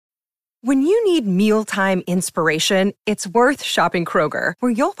When you need mealtime inspiration, it's worth shopping Kroger,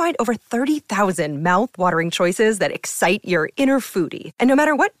 where you'll find over 30,000 mouth-watering choices that excite your inner foodie. And no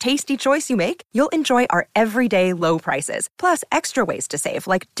matter what tasty choice you make, you'll enjoy our everyday low prices, plus extra ways to save,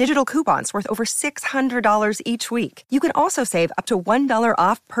 like digital coupons worth over $600 each week. You can also save up to $1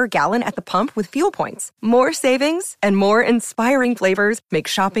 off per gallon at the pump with fuel points. More savings and more inspiring flavors make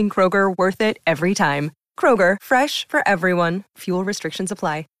shopping Kroger worth it every time. Kroger, fresh for everyone. Fuel restrictions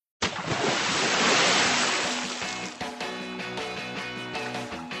apply.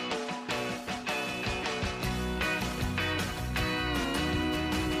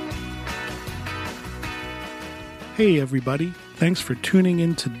 Hey everybody, thanks for tuning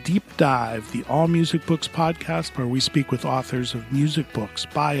in to Deep Dive, the All Music Books podcast where we speak with authors of music books,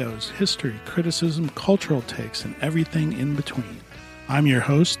 bios, history, criticism, cultural takes, and everything in between. I'm your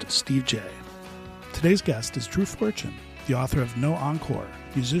host, Steve J. Today's guest is Drew Fortune, the author of No Encore.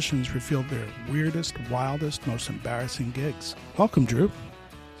 Musicians revealed their weirdest, wildest, most embarrassing gigs. Welcome, Drew.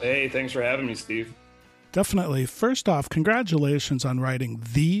 Hey, thanks for having me, Steve. Definitely. First off, congratulations on writing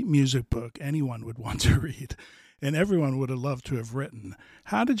the music book anyone would want to read. And everyone would have loved to have written.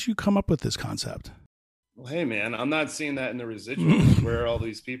 How did you come up with this concept? Well, hey, man, I'm not seeing that in the residuals. Where are all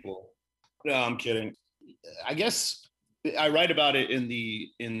these people? No, I'm kidding. I guess I write about it in the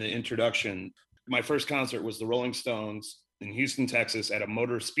introduction. My first concert was the Rolling Stones in Houston, Texas, at a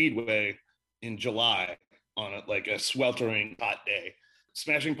motor speedway in July on a sweltering hot day.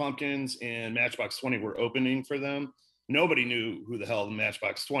 Smashing Pumpkins and Matchbox 20 were opening for them. Nobody knew who the hell the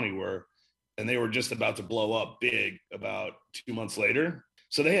Matchbox 20 were. And they were just about to blow up big about 2 months later.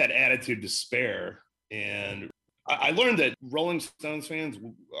 So they had attitude to spare. And I learned that Rolling Stones fans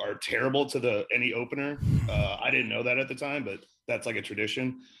are terrible to any opener. I didn't know that at the time, but that's like a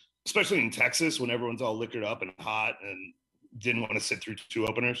tradition, especially in Texas when everyone's all liquored up and hot and didn't want to sit through two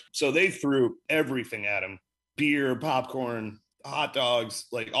openers. So they threw everything at them: beer, popcorn, hot dogs.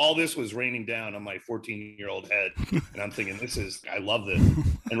 Like, all this was raining down on my 14-year-old head. And I'm thinking, I love this.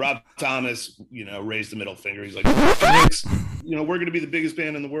 And Rob Thomas, raised the middle finger. He's like, we're going to be the biggest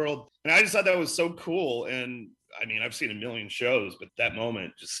band in the world. And I just thought that was so cool. And I mean, I've seen a million shows, but that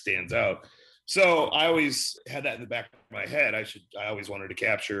moment just stands out. So I always had that in the back of my head. I always wanted to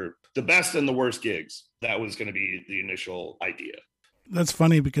capture the best and the worst gigs. That was going to be the initial idea. That's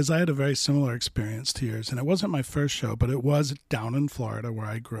funny because I had a very similar experience to yours, and it wasn't my first show, but it was down in Florida where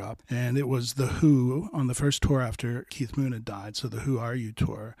I grew up, and it was The Who on the first tour after Keith Moon had died, so the Who Are You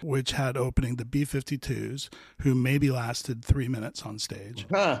tour, which had opening the B-52s, who maybe lasted 3 minutes on stage,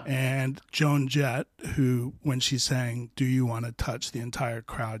 and Joan Jett, who, when she sang Do You Want to Touch, the entire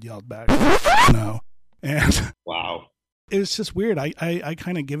crowd yelled back, no. And wow. It was just weird. I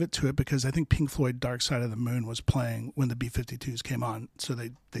kind of give it to it because I think Pink Floyd Dark Side of the Moon was playing when the B-52s came on. So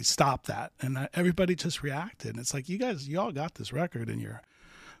they stopped that. And everybody just reacted. And it's like, you all got this record in your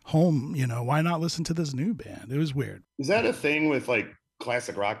home. Why not listen to this new band? It was weird. Is that a thing with like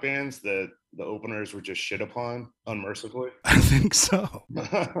classic rock bands that the openers were just shit upon unmercifully? I think so.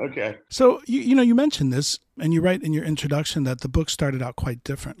 Okay. So, you mentioned this, and you write in your introduction that the book started out quite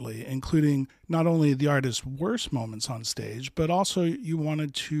differently, including not only the artist's worst moments on stage, but also you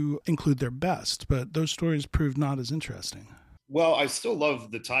wanted to include their best. But those stories proved not as interesting. Well, I still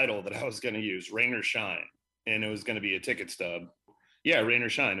love the title that I was going to use, Rain or Shine, and it was going to be a ticket stub. Yeah, Rain or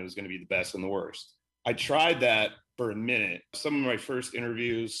Shine. It was going to be the best and the worst. I tried that for a minute. Some of my first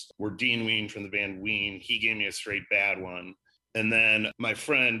interviews were Dean Ween from the band Ween. He gave me a straight bad one. And then my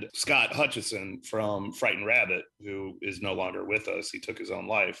friend Scott Hutchison from Frightened Rabbit, who is no longer with us, he took his own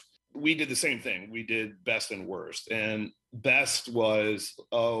life. We did the same thing. We did best and worst. And best was,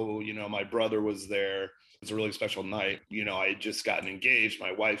 my brother was there. It was a really special night. I had just gotten engaged.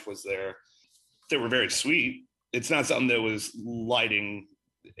 My wife was there. They were very sweet. It's not something that was lighting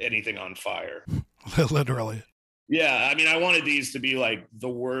anything on fire. Literally. Yeah, I mean, I wanted these to be like the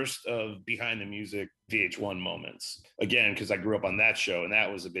worst of behind the music VH1 moments. Again, because I grew up on that show, and that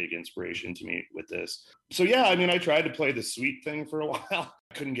was a big inspiration to me with this. So yeah, I mean, I tried to play the sweet thing for a while.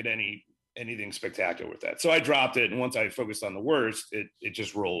 I couldn't get anything spectacular with that. So I dropped it, and once I focused on the worst, it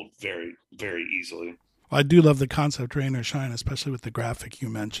just rolled very, very easily. Well, I do love the concept Rain or Shine, especially with the graphic you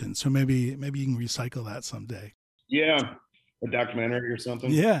mentioned. So maybe you can recycle that someday. Yeah. A documentary or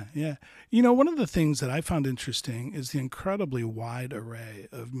something? Yeah. One of the things that I found interesting is the incredibly wide array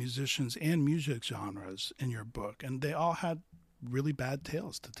of musicians and music genres in your book, and they all had really bad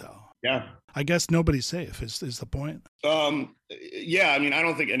tales to tell. Yeah. I guess nobody's safe is the point. Yeah, I mean, I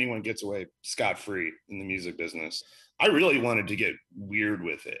don't think anyone gets away scot-free in the music business. I really wanted to get weird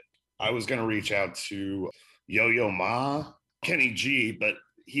with it. I was going to reach out to Yo-Yo Ma, Kenny G, but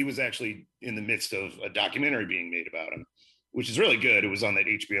he was actually in the midst of a documentary being made about him, which is really good. It was on that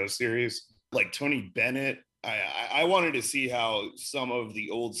HBO series. Like Tony Bennett, I wanted to see how some of the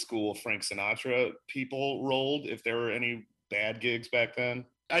old school Frank Sinatra people rolled, if there were any bad gigs back then.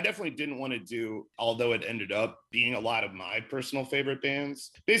 I definitely didn't want to do, although it ended up being a lot of my personal favorite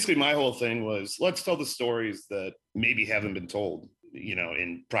bands. Basically, my whole thing was, let's tell the stories that maybe haven't been told,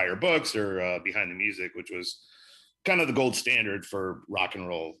 in prior books or behind the music, which was kind of the gold standard for rock and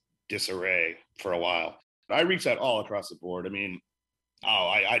roll disarray for a while. I reached out all across the board. I mean,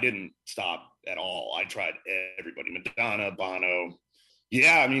 I didn't stop at all. I tried everybody, Madonna, Bono.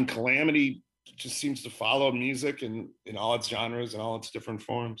 Yeah, I mean, Calamity just seems to follow music in all its genres and all its different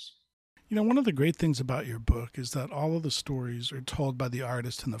forms. One of the great things about your book is that all of the stories are told by the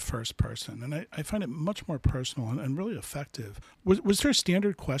artist in the first person. And I find it much more personal and really effective. Was there a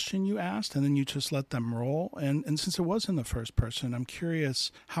standard question you asked and then you just let them roll? And since it was in the first person, I'm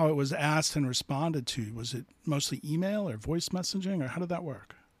curious how it was asked and responded to. Was it mostly email or voice messaging, or how did that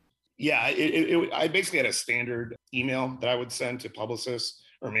work? Yeah, I basically had a standard email that I would send to publicists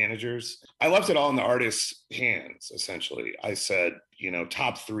or managers. I left it all in the artist's hands, essentially. I said,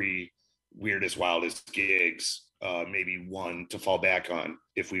 top 3 weirdest, wildest gigs, maybe one to fall back on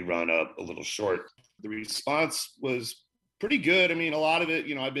if we run a little short. The response was pretty good. I mean, a lot of it,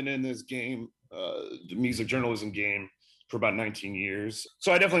 I've been in this game, the music journalism game, for about 19 years.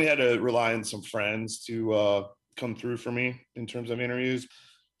 So I definitely had to rely on some friends to come through for me in terms of interviews.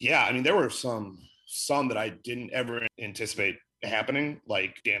 Yeah, I mean, there were some that I didn't ever anticipate happening,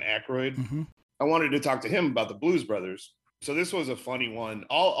 like Dan Aykroyd. Mm-hmm. I wanted to talk to him about the Blues Brothers. So this was a funny one.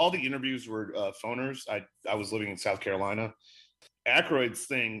 All the interviews were phoners. I was living in South Carolina. Aykroyd's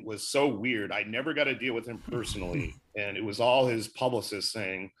thing was so weird. I never got to deal with him personally. And it was all his publicist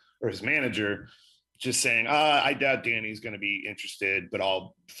saying, or his manager, just saying, I doubt Danny's going to be interested, but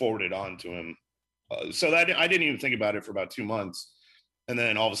I'll forward it on to him. So that I didn't even think about it for about 2 months. And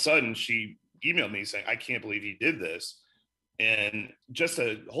then all of a sudden she emailed me saying, I can't believe he did this. And just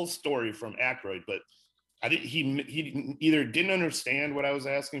a whole story from Aykroyd, but I think he either didn't understand what I was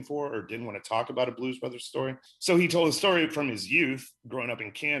asking for or didn't want to talk about a Blues Brothers story. So he told a story from his youth growing up in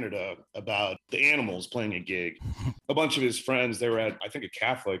Canada about the Animals playing a gig. A bunch of his friends, they were at, I think, a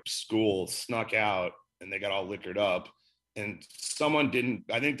Catholic school, snuck out and they got all liquored up. And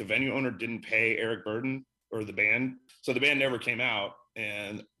I think the venue owner didn't pay Eric Burden or the band. So the band never came out.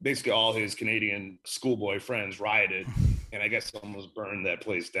 And basically all his Canadian schoolboy friends rioted and I guess almost burned that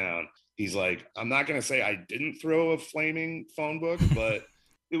place down. He's like, I'm not going to say I didn't throw a flaming phone book, but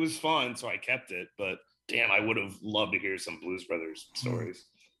it was fun. So I kept it. But damn, I would have loved to hear some Blues Brothers stories.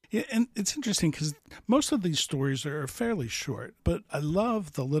 Yeah, and it's interesting because most of these stories are fairly short, but I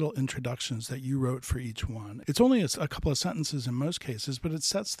love the little introductions that you wrote for each one. It's only a couple of sentences in most cases, but it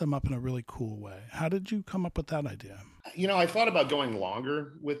sets them up in a really cool way. How did you come up with that idea? I thought about going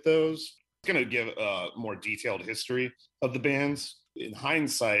longer with those. I'm going to give a more detailed history of the bands. In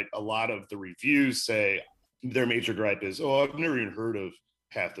hindsight, a lot of the reviews say their major gripe is, I've never even heard of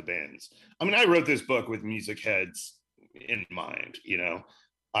half the bands. I mean, I wrote this book with music heads in mind,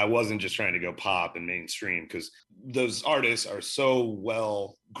 I wasn't just trying to go pop and mainstream because those artists are so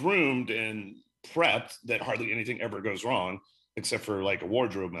well groomed and prepped that hardly anything ever goes wrong except for like a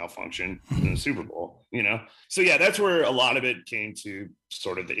wardrobe malfunction in the Super Bowl, So yeah, that's where a lot of it came to,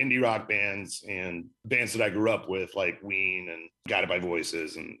 sort of the indie rock bands and bands that I grew up with, like Ween and Guided by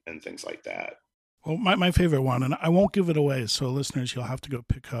Voices and things like that. Well, my favorite one, and I won't give it away, so listeners, you'll have to go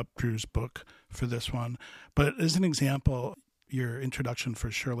pick up Drew's book for this one. But as an example, your introduction for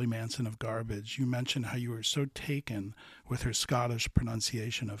Shirley Manson of Garbage, you mentioned how you were so taken with her Scottish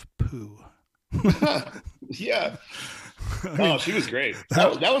pronunciation of poo. Yeah. Oh, she was great.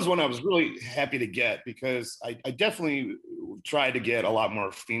 That was one I was really happy to get because I definitely tried to get a lot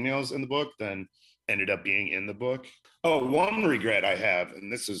more females in the book than ended up being in the book. Oh, one regret I have,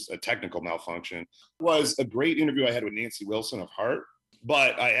 and this is a technical malfunction, was a great interview I had with Nancy Wilson of Heart,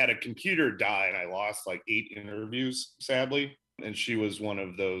 but I had a computer die and I lost like 8 interviews, sadly. And she was one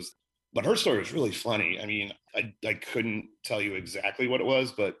of those, but her story was really funny. I mean, I couldn't tell you exactly what it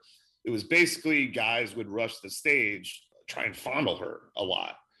was, but it was basically guys would rush the stage, try and fondle her a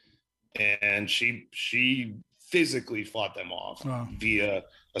lot. And she physically fought them off via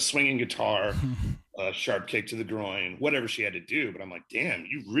a swinging guitar, a sharp kick to the groin, whatever she had to do. But I'm like, damn,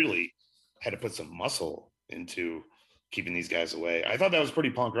 you really had to put some muscle into keeping these guys away. I thought that was pretty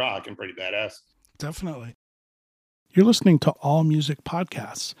punk rock and pretty badass. Definitely. You're listening to All Music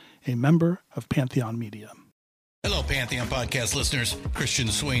Podcasts, a member of Pantheon Media. Hello, Pantheon Podcast listeners. Christian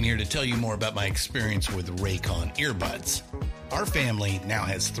Swain here to tell you more about my experience with Raycon earbuds. Our family now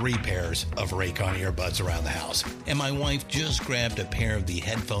has 3 pairs of Raycon earbuds around the house, and my wife just grabbed a pair of the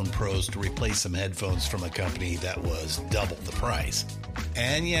Headphone Pros to replace some headphones from a company that was double the price.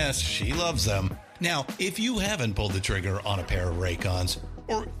 And yes, she loves them. Now, if you haven't pulled the trigger on a pair of Raycons,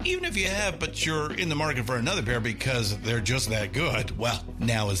 or even if you have, but you're in the market for another pair because they're just that good, well,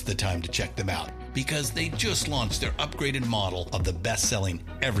 now is the time to check them out, because they just launched their upgraded model of the best-selling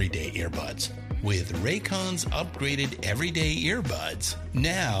everyday earbuds. With Raycon's upgraded everyday earbuds,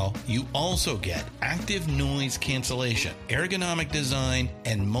 now you also get active noise cancellation, ergonomic design,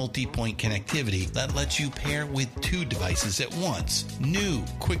 and multi-point connectivity that lets you pair with 2 devices at once. New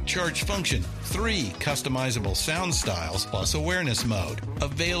quick charge function, 3 customizable sound styles, plus awareness mode.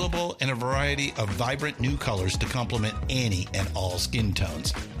 Available in a variety of vibrant new colors to complement any and all skin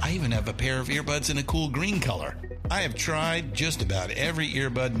tones. I even have a pair of earbuds in a cool green color. I have tried just about every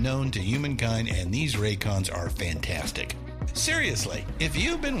earbud known to humankind, and these Raycons are fantastic. Seriously, if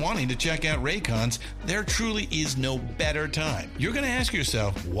you've been wanting to check out Raycons, there truly is no better time. You're going to ask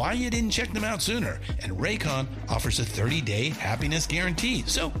yourself why you didn't check them out sooner, and Raycon offers a 30-day happiness guarantee.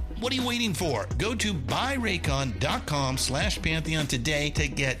 So what are you waiting for? Go to buyraycon.com/Pantheon today to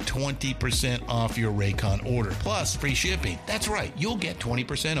get 20% off your Raycon order, plus free shipping. That's right, you'll get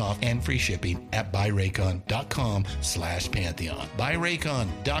 20% off and free shipping at buyraycon.com/Pantheon.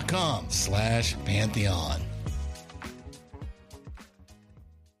 buyraycon.com/Pantheon.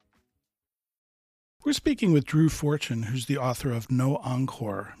 We're speaking with Drew Fortune, who's the author of No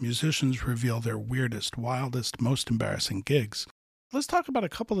Encore, Musicians Reveal Their Weirdest, Wildest, Most Embarrassing Gigs. Let's talk about a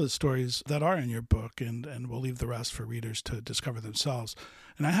couple of the stories that are in your book, and we'll leave the rest for readers to discover themselves.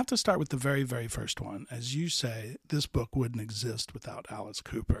 And I have to start with the very, very first one. As you say, this book wouldn't exist without Alice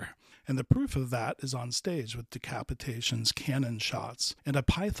Cooper. And the proof of that is on stage with decapitations, cannon shots, and a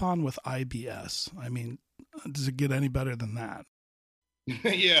python with IBS. I mean, does it get any better than that?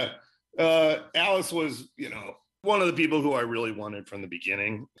 Yeah. Alice was, one of the people who I really wanted from the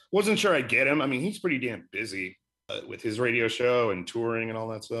beginning. Wasn't sure I'd get him. I mean, he's pretty damn busy with his radio show and touring and all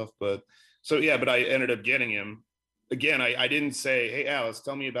that stuff. But I ended up getting him. Again, I didn't say, hey, Alice,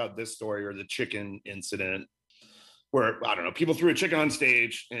 tell me about this story or the chicken incident where, I don't know, people threw a chicken on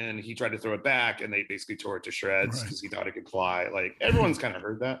stage and he tried to throw it back and they basically tore it to shreds because he thought it could fly. Like, everyone's kind of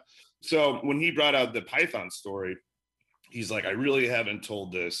heard that. So when he brought out the Python story, he's like, I really haven't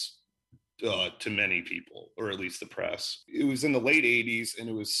told this to many people, or at least the press. It was in the late 80s, and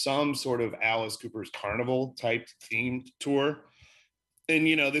it was some sort of Alice Cooper's Carnival type themed tour. And,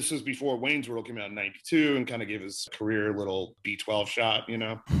 this was before Wayne's World came out in 92 and kind of gave his career a little B12 shot,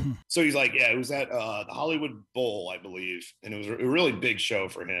 So he's like, yeah, it was at the Hollywood Bowl, I believe. And it was a really big show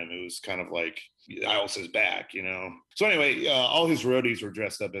for him. It was kind of like Alice is back, So anyway, all his roadies were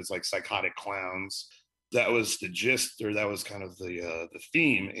dressed up as like psychotic clowns. That was the gist, or that was kind of the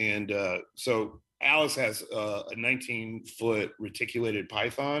theme. And so Alice has a 19-foot reticulated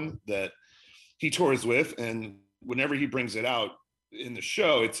python that he tours with. And whenever he brings it out in the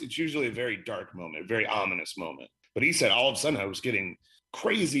show, it's usually a very dark moment, a very ominous moment. But he said all of a sudden I was getting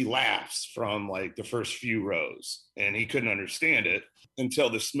crazy laughs from like the first few rows, and he couldn't understand it until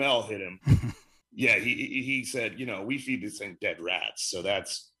the smell hit him. Yeah, he said, we feed this thing dead rats. So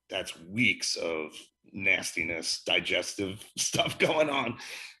that's weeks of nastiness, digestive stuff going on.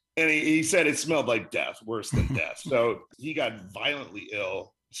 And he said it smelled like death, worse than death. So he got violently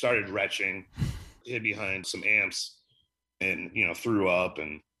ill, started retching, hid behind some amps, and, threw up,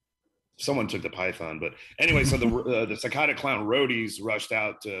 and someone took the python. But anyway, so the psychotic clown roadies rushed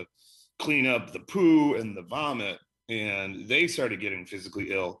out to clean up the poo and the vomit, and they started getting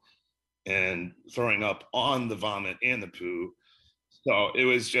physically ill and throwing up on the vomit and the poo. So it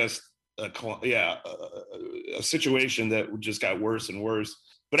was just a situation that just got worse and worse.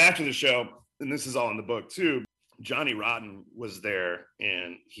 But after the show, and this is all in the book too, Johnny Rotten was there,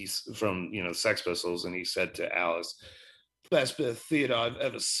 and he's from, Sex Pistols, and he said to Alice, best bit of theater I've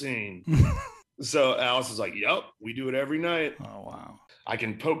ever seen. So Alice was like, yep, we do it every night. Oh, wow. I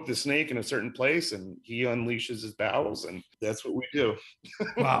can poke the snake in a certain place and he unleashes his bowels, and that's what we do.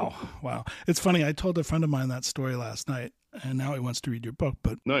 Wow. It's funny. I told a friend of mine that story last night, and now he wants to read your book.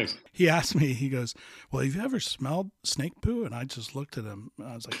 But nice. He asked me, he goes, well, have you ever smelled snake poo? And I just looked at him.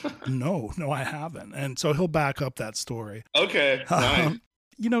 I was like, no, I haven't. And so he'll back up that story. Okay. Nice.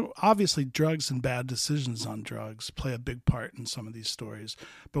 Obviously drugs and bad decisions on drugs play a big part in some of these stories.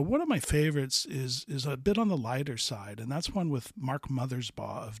 But one of my favorites is a bit on the lighter side, and that's one with Mark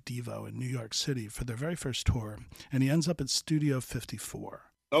Mothersbaugh of Devo in New York City for their very first tour. And he ends up at Studio 54.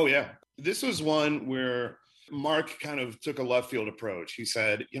 Oh, yeah. This was one where Mark kind of took a left field approach. He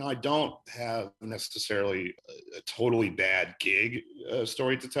said, I don't have necessarily a totally bad gig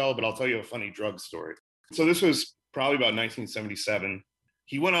story to tell, but I'll tell you a funny drug story. So this was probably about 1977.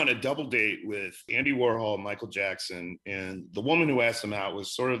 He went on a double date with Andy Warhol, Michael Jackson, and the woman who asked him out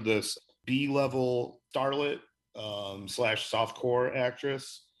was sort of this B-level starlet slash softcore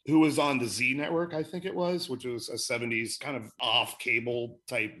actress who was on the Z Network, I think it was, which was a 70s kind of off cable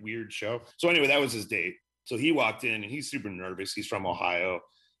type weird show. So anyway, that was his date. So he walked in and he's super nervous. He's from Ohio,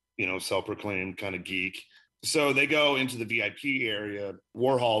 self-proclaimed kind of geek. So they go into the VIP area.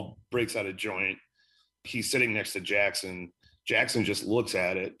 Warhol breaks out a joint. He's sitting next to Jackson. Jackson just looks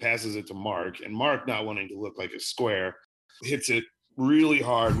at it, passes it to Mark, and Mark, not wanting to look like a square, hits it really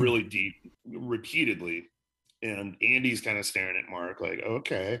hard, really deep, repeatedly. And Andy's kind of staring at Mark like,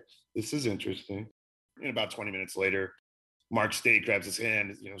 okay, this is interesting. And about 20 minutes later, Mark's date grabs his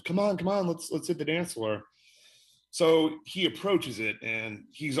hand, come on, let's hit the dance floor. So he approaches it and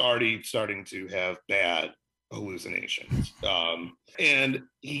he's already starting to have bad hallucinations. And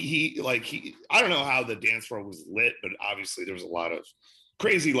he I don't know how the dance floor was lit, but obviously there was a lot of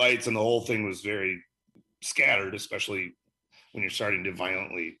crazy lights and the whole thing was very scattered, especially when you're starting to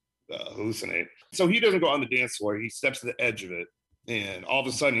violently hallucinate. So he doesn't go on the dance floor. He steps to the edge of it. And all of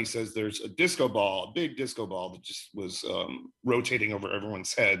a sudden he says there's a disco ball, a big disco ball that just was rotating over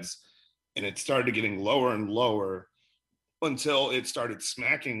everyone's heads. And it started getting lower and lower until it started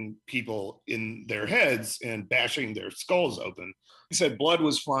smacking people in their heads and bashing their skulls open. He said blood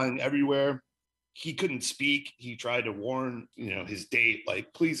was flying everywhere. He couldn't speak. He tried to warn, his date,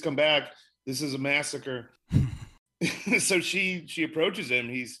 like, please come back. This is a massacre. So she approaches him.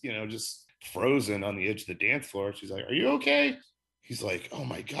 He's, just frozen on the edge of the dance floor. She's like, are you okay? He's like, oh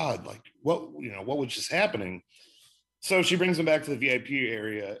my God, like what was just happening? So she brings him back to the VIP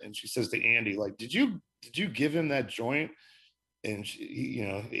area and she says to Andy, like, did you give him that joint? And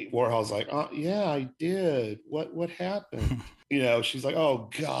Warhol's like, oh yeah, I did. What happened? She's like, oh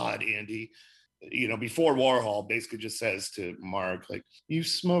God, Andy. Before Warhol basically just says to Mark, like, you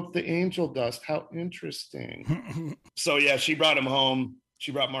smoked the angel dust. How interesting. So yeah, she brought him home.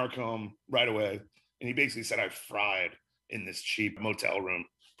 She brought Mark home right away. And he basically said, I fried in this cheap motel room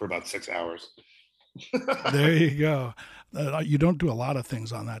for about 6 hours. There you go. You don't do a lot of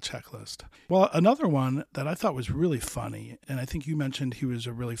things on that checklist. Well, another one that I thought was really funny, and I think you mentioned he was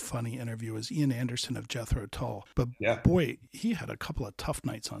a really funny interview, is Ian Anderson of Jethro Tull. But boy, he had a couple of tough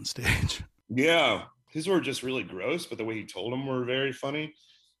nights on stage. Yeah, his were just really gross, but the way he told them were very funny.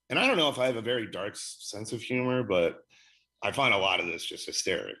 And I don't know if I have a very dark sense of humor, but I find a lot of this just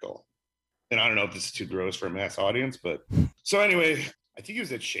hysterical. And I don't know if this is too gross for a mass audience, but so anyway, I think he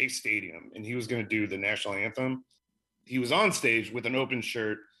was at Shea Stadium and he was going to do the national anthem. He was on stage with an open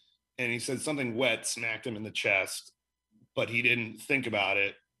shirt and he said something wet smacked him in the chest, but he didn't think about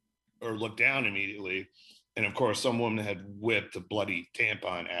it or look down immediately. And of course, some woman had whipped a bloody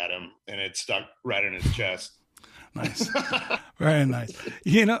tampon at him and it stuck right in his chest. Nice. Very nice.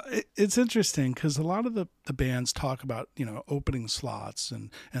 It's interesting because a lot of the bands talk about, opening slots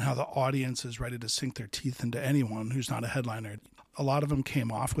and how the audience is ready to sink their teeth into anyone who's not a headliner. A lot of them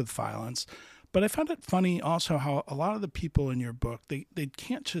came off with violence. But I found it funny also how a lot of the people in your book, they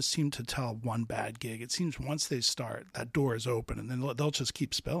can't just seem to tell one bad gig. It seems once they start, that door is open and then they'll just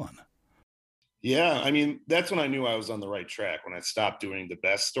keep spilling. Yeah, I mean, that's when I knew I was on the right track, when I stopped doing the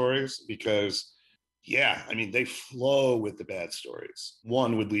best stories, because they flow with the bad stories.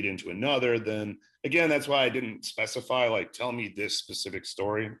 One would lead into another. Then again, that's why I didn't specify, like, tell me this specific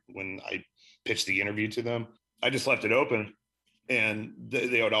story when I pitched the interview to them. I just left it open and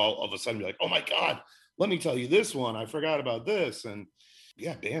they would all of a sudden be like, oh my God, let me tell you this one. I forgot about this. And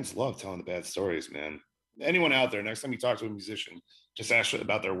yeah, bands love telling the bad stories, man. Anyone out there, next time you talk to a musician, just ask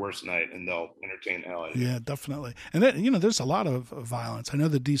about their worst night and they'll entertain hell out of you. Yeah, definitely. And then, there's a lot of violence. I know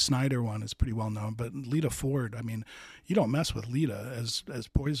the Dee Snider one is pretty well known, but Lita Ford, I mean, you don't mess with Lita, as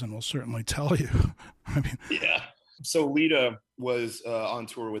Poison will certainly tell you. Yeah. So Lita was on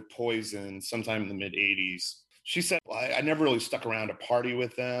tour with Poison sometime in the mid 80s. She said, I never really stuck around to party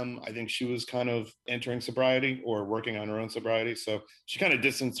with them. I think she was kind of entering sobriety or working on her own sobriety. So she kind of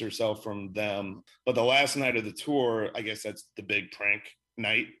distanced herself from them. But the last night of the tour, I guess that's the big prank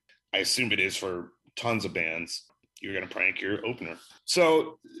night. I assume it is for tons of bands. You're going to prank your opener.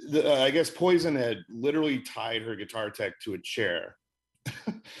 So I guess Poison had literally tied her guitar tech to a chair.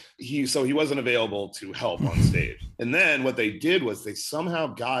 He wasn't available to help on stage. And then what they did was they somehow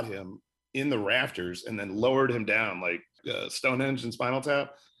got him in the rafters and then lowered him down like Stonehenge and Spinal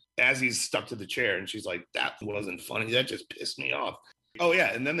Tap as he's stuck to the chair. And she's like, that wasn't funny. That just pissed me off. Oh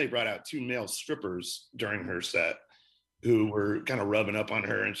yeah, and then they brought out 2 male strippers during her set who were kind of rubbing up on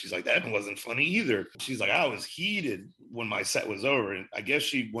her, and she's like, that wasn't funny either. She's like, I was heated when my set was over, and I guess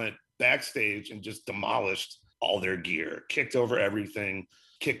she went backstage and just demolished all their gear, kicked over everything,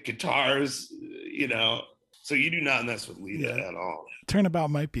 kicked guitars, so you do not mess with Lita at all. Turnabout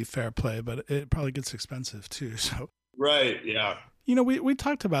might be fair play, but it probably gets expensive too. So right, yeah. We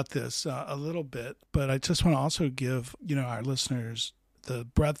talked about this a little bit, but I just want to also give our listeners the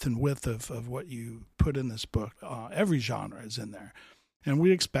breadth and width of what you put in this book. Every genre is in there. And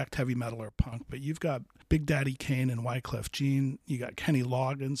we expect heavy metal or punk, but you've got Big Daddy Kane and Wyclef Jean. You got Kenny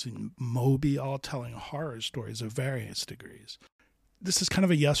Loggins and Moby, all telling horror stories of various degrees. This is kind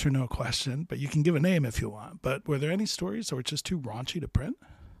of a yes or no question, but you can give a name if you want. But were there any stories that were just too raunchy to print?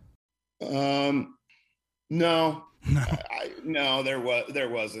 No. No, there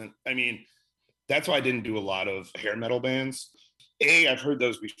wasn't. I mean, that's why I didn't do a lot of hair metal bands. A, I've heard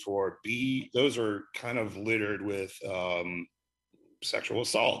those before. B, those are kind of littered with sexual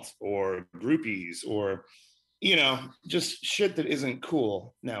assault or groupies or, just shit that isn't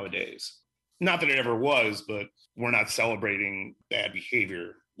cool nowadays. Not that it ever was, but we're not celebrating bad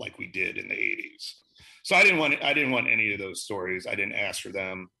behavior like we did in the 80s. So I didn't want any of those stories. I didn't ask for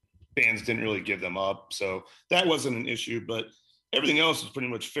them. Bands didn't really give them up. So that wasn't an issue, but everything else was pretty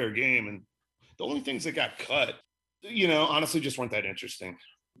much fair game. And the only things that got cut, honestly just weren't that interesting.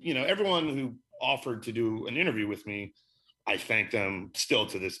 Everyone who offered to do an interview with me, I thank them still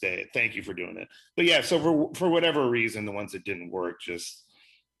to this day. Thank you for doing it. But yeah, so for whatever reason, the ones that didn't work just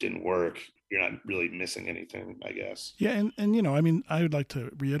didn't work. You're not really missing anything, I guess. Yeah, and I would like to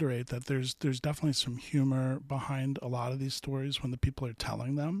reiterate that there's definitely some humor behind a lot of these stories when the people are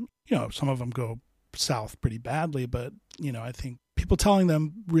telling them. Some of them go south pretty badly, but I think people telling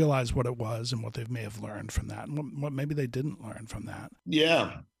them realize what it was and what they may have learned from that, and what maybe they didn't learn from that.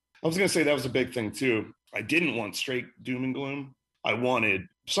 Yeah, I was going to say that was a big thing too. I didn't want straight doom and gloom. I wanted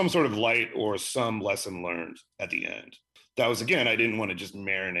some sort of light or some lesson learned at the end. That was, again, I didn't want to just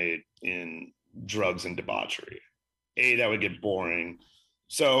marinate in drugs and debauchery. That would get boring.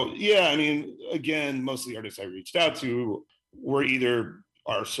 So, yeah, again, most of the artists I reached out to were either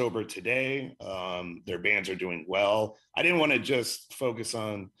are sober today, their bands are doing well. I didn't want to just focus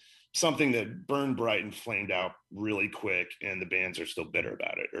on something that burned bright and flamed out really quick and the bands are still bitter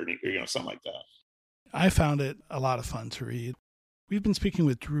about it or something like that. I found it a lot of fun to read. We've been speaking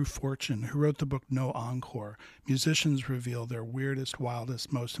with Drew Fortune, who wrote the book No Encore. Musicians reveal their weirdest,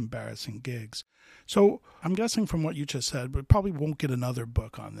 wildest, most embarrassing gigs. So I'm guessing from what you just said, we probably won't get another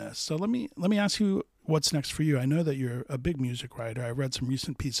book on this. So let me ask you what's next for you. I know that you're a big music writer. I read some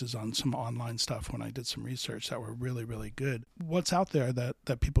recent pieces on some online stuff when I did some research that were really, really good. What's out there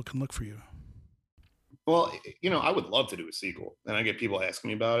that people can look for you? Well, I would love to do a sequel, and I get people asking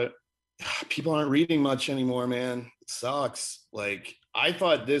me about it. People aren't reading much anymore, man. It sucks. Like, I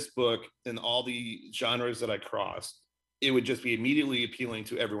thought this book and all the genres that I crossed, it would just be immediately appealing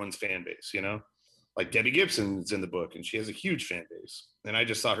to everyone's fan base, Like Debbie Gibson's in the book and she has a huge fan base. And I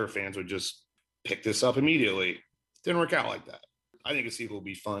just thought her fans would just pick this up immediately. Didn't work out like that. I think a sequel will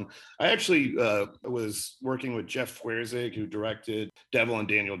be fun. I actually was working with Jeff Fwerzig, who directed Devil and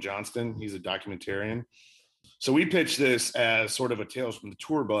Daniel Johnston. He's a documentarian. So we pitched this as sort of a Tales from the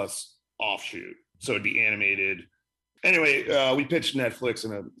Tour Bus offshoot. So it'd be animated. Anyway, we pitched Netflix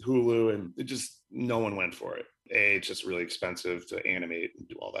and a Hulu, and no one went for it. It's just really expensive to animate and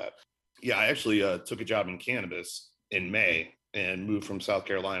do all that. Yeah, I actually took a job in cannabis in May and moved from South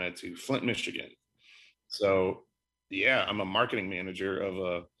Carolina to Flint, Michigan. So yeah, I'm a marketing manager of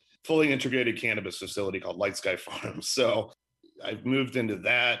a fully integrated cannabis facility called Light Sky Farms. So I've moved into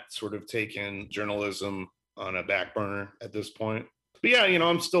that, sort of taken journalism on a back burner at this point. But yeah,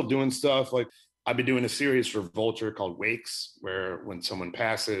 I'm still doing stuff. Like, I've been doing a series for Vulture called Wakes, where when someone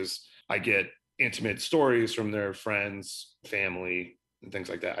passes, I get intimate stories from their friends, family, and things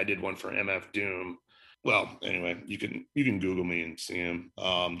like that. I did one for MF Doom. Well, anyway, you can Google me and see him.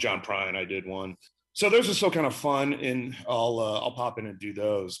 John Prine, I did one. So those are still kind of fun, and I'll pop in and do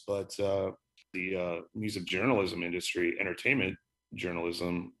those. But the music journalism industry, entertainment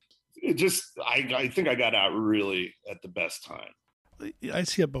journalism, I think I got out really at the best time. I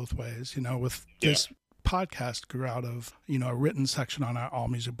see it both ways, with this podcast grew out of, a written section on our All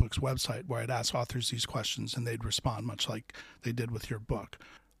Music Books website where I'd ask authors these questions and they'd respond much like they did with your book.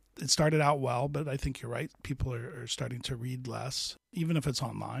 It started out well, but I think you're right. People are starting to read less, even if it's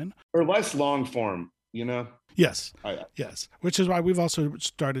online. Or less long form, Yes. Yes. Which is why we've also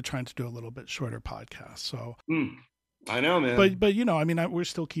started trying to do a little bit shorter podcasts. So I know, man. But we're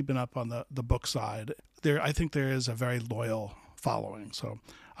still keeping up on the book side. I think there is a very loyal following. So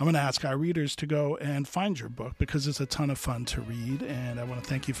I'm going to ask our readers to go and find your book because it's a ton of fun to read, and I want to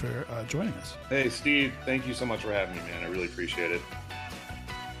thank you for joining us. Hey, Steve, thank you so much for having me, man. I really appreciate it.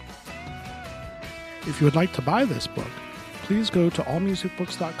 If you would like to buy this book, please go to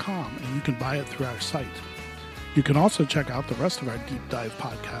allmusicbooks.com and you can buy it through our site. You can also check out the rest of our deep dive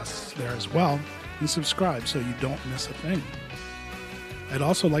podcasts there as well and subscribe so you don't miss a thing. I'd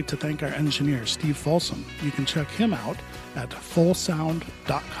also like to thank our engineer, Steve Folsom. You can check him out at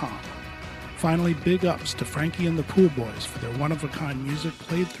fullsound.com. Finally, big ups to Frankie and the Pool Boys for their one-of-a-kind music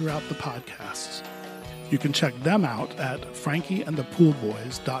played throughout the podcasts. You can check them out at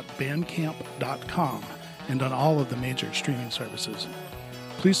frankieandthepoolboys.bandcamp.com and on all of the major streaming services.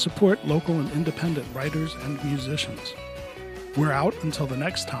 Please support local and independent writers and musicians. We're out until the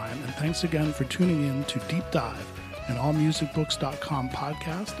next time, and thanks again for tuning in to Deep Dive, an allmusicbooks.com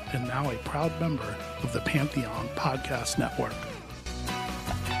podcast and now a proud member of the Pantheon Podcast Network.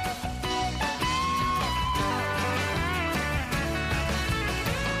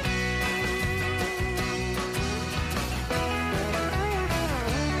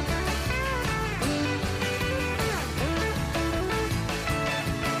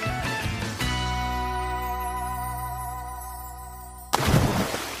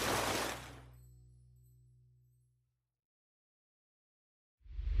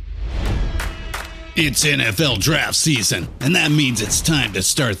 It's NFL draft season, and that means it's time to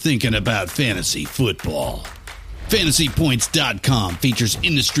start thinking about fantasy football. FantasyPoints.com features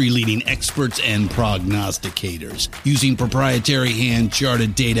industry-leading experts and prognosticators using proprietary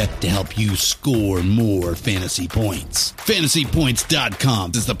hand-charted data to help you score more fantasy points.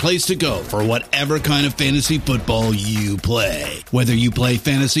 FantasyPoints.com is the place to go for whatever kind of fantasy football you play. Whether you play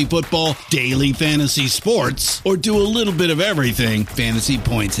fantasy football, daily fantasy sports, or do a little bit of everything, Fantasy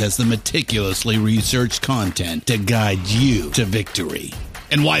Points has the meticulously researched content to guide you to victory.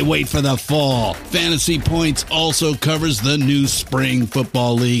 And why wait for the fall? Fantasy Points also covers the new spring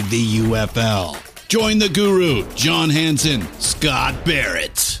football league, the UFL. Join the guru, John Hansen, Scott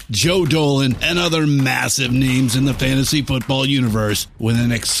Barrett, Joe Dolan, and other massive names in the fantasy football universe with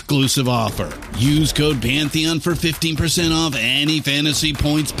an exclusive offer. Use code Pantheon for 15% off any Fantasy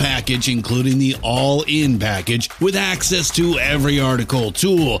Points package, including the all-in package, with access to every article,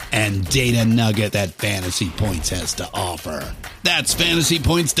 tool, and data nugget that Fantasy Points has to offer. That's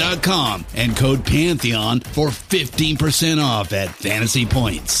FantasyPoints.com and code Pantheon for 15% off at Fantasy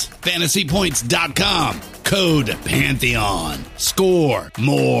Points. FantasyPoints.com, code Pantheon. Score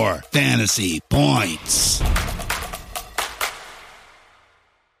more fantasy points.